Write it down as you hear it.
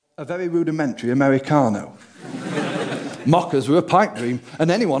a very rudimentary Americano. Mockers were a pipe dream, and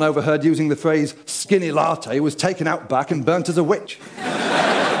anyone overheard using the phrase skinny latte was taken out back and burnt as a witch.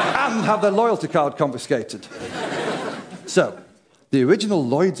 And have their loyalty card confiscated. So, the original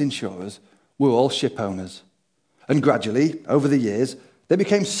Lloyd's insurers were all ship owners. And gradually, over the years, they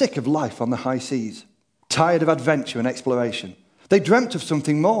became sick of life on the high seas, tired of adventure and exploration. They dreamt of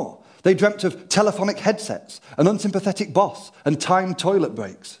something more. They dreamt of telephonic headsets, an unsympathetic boss, and timed toilet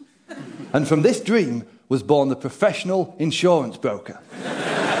breaks. And from this dream was born the professional insurance broker.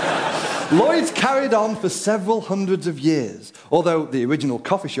 Lloyd's carried on for several hundreds of years, although the original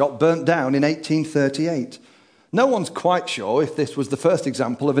coffee shop burnt down in 1838. No one's quite sure if this was the first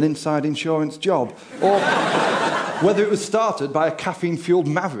example of an inside insurance job, or whether it was started by a caffeine-fueled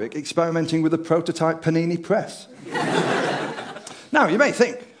maverick experimenting with a prototype panini press. Now, you may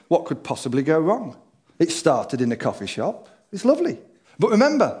think, what could possibly go wrong? It started in a coffee shop. It's lovely. But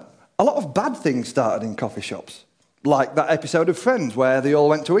remember, a lot of bad things started in coffee shops, like that episode of Friends where they all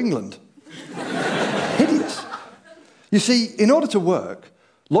went to England. Hideous. You see, in order to work,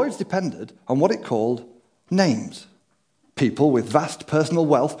 Lloyd's depended on what it called names. People with vast personal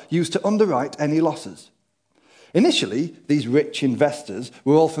wealth used to underwrite any losses. Initially, these rich investors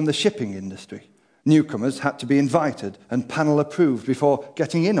were all from the shipping industry. Newcomers had to be invited and panel approved before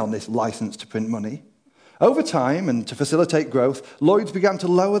getting in on this license to print money. Over time, and to facilitate growth, Lloyd's began to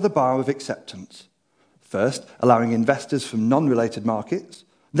lower the bar of acceptance. First, allowing investors from non-related markets,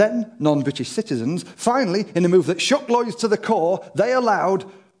 then non-British citizens. Finally, in a move that shook Lloyd's to the core, they allowed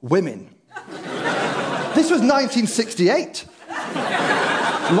women. This was 1968.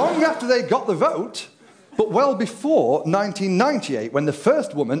 Long after they got the vote, but well before 1998, when the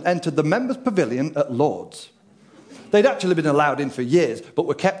first woman entered the members' pavilion at Lord's. They'd actually been allowed in for years, but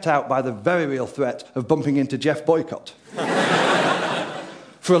were kept out by the very real threat of bumping into Jeff Boycott.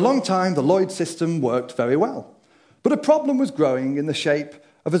 For a long time, the Lloyd system worked very well. But a problem was growing in the shape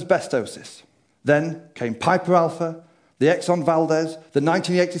of asbestosis. Then came Piper Alpha, the Exxon Valdez, the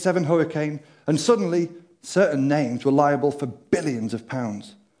 1987 hurricane, and suddenly, certain names were liable for billions of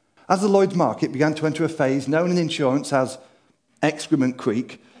pounds. As the Lloyd's market began to enter a phase known in insurance as Excrement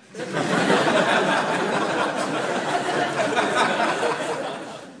Creek,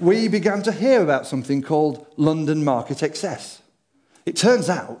 we began to hear about something called London market excess. It turns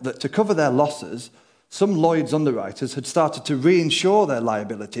out that to cover their losses, some Lloyd's underwriters had started to reinsure their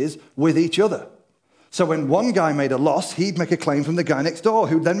liabilities with each other. So when one guy made a loss, he'd make a claim from the guy next door,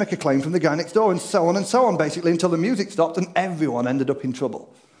 who'd then make a claim from the guy next door, and so on, basically, until the music stopped and everyone ended up in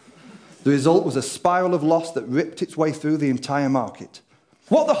trouble. The result was a spiral of loss that ripped its way through the entire market.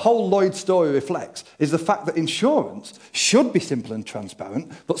 What the whole Lloyd story reflects is the fact that insurance should be simple and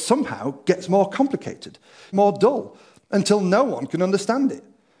transparent, but somehow gets more complicated, more dull, until no one can understand it.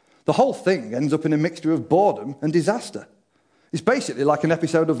 The whole thing ends up in a mixture of boredom and disaster. It's basically like an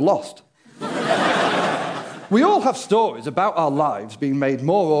episode of Lost. We all have stories about our lives being made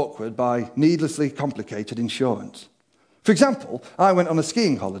more awkward by needlessly complicated insurance. For example, I went on a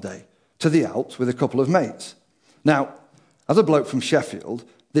skiing holiday to the Alps with a couple of mates. Now, as a bloke from Sheffield,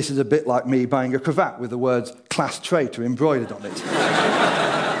 this is a bit like me buying a cravat with the words class traitor embroidered on it.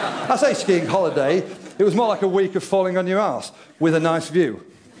 I say skiing holiday, it was more like a week of falling on your arse with a nice view.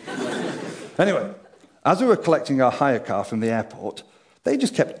 Anyway, as we were collecting our hire car from the airport, they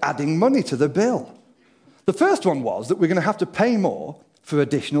just kept adding money to the bill. The first one was that we're going to have to pay more for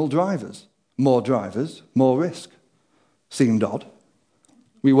additional drivers. More drivers, more risk. Seemed odd.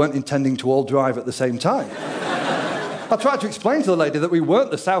 We weren't intending to all drive at the same time. I tried to explain to the lady that we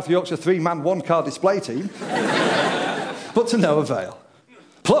weren't the South Yorkshire three-man, one-car display team, but to no avail.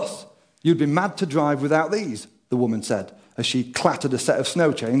 Plus, you'd be mad to drive without these, the woman said, as she clattered a set of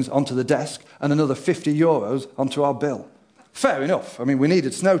snow chains onto the desk and another €50 onto our bill. Fair enough. I mean, we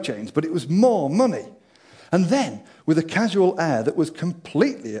needed snow chains, but it was more money. And then, with a casual air that was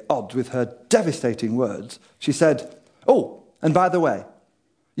completely at odds with her devastating words, she said, "Oh, and by the way,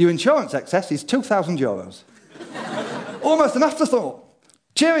 your insurance excess is €2,000. Almost an afterthought.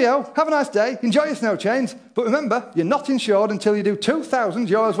 Cheerio, have a nice day, enjoy your snow chains, but remember, you're not insured until you do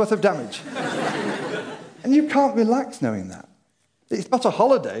 €2,000 worth of damage." And you can't relax knowing that. It's not a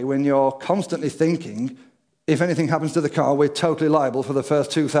holiday when you're constantly thinking, if anything happens to the car, we're totally liable for the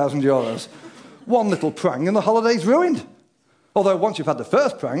first €2,000. One little prang and the holiday's ruined. Although once you've had the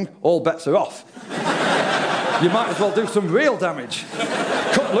first prang, all bets are off. You might as well do some real damage.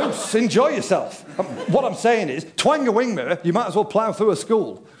 Cut loose, enjoy yourself. What I'm saying is, twang a wing mirror, you might as well plough through a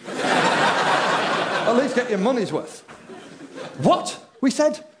school. At least get your money's worth. What? We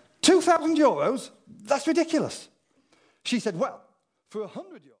said €2,000? That's ridiculous. She said, well, for €100...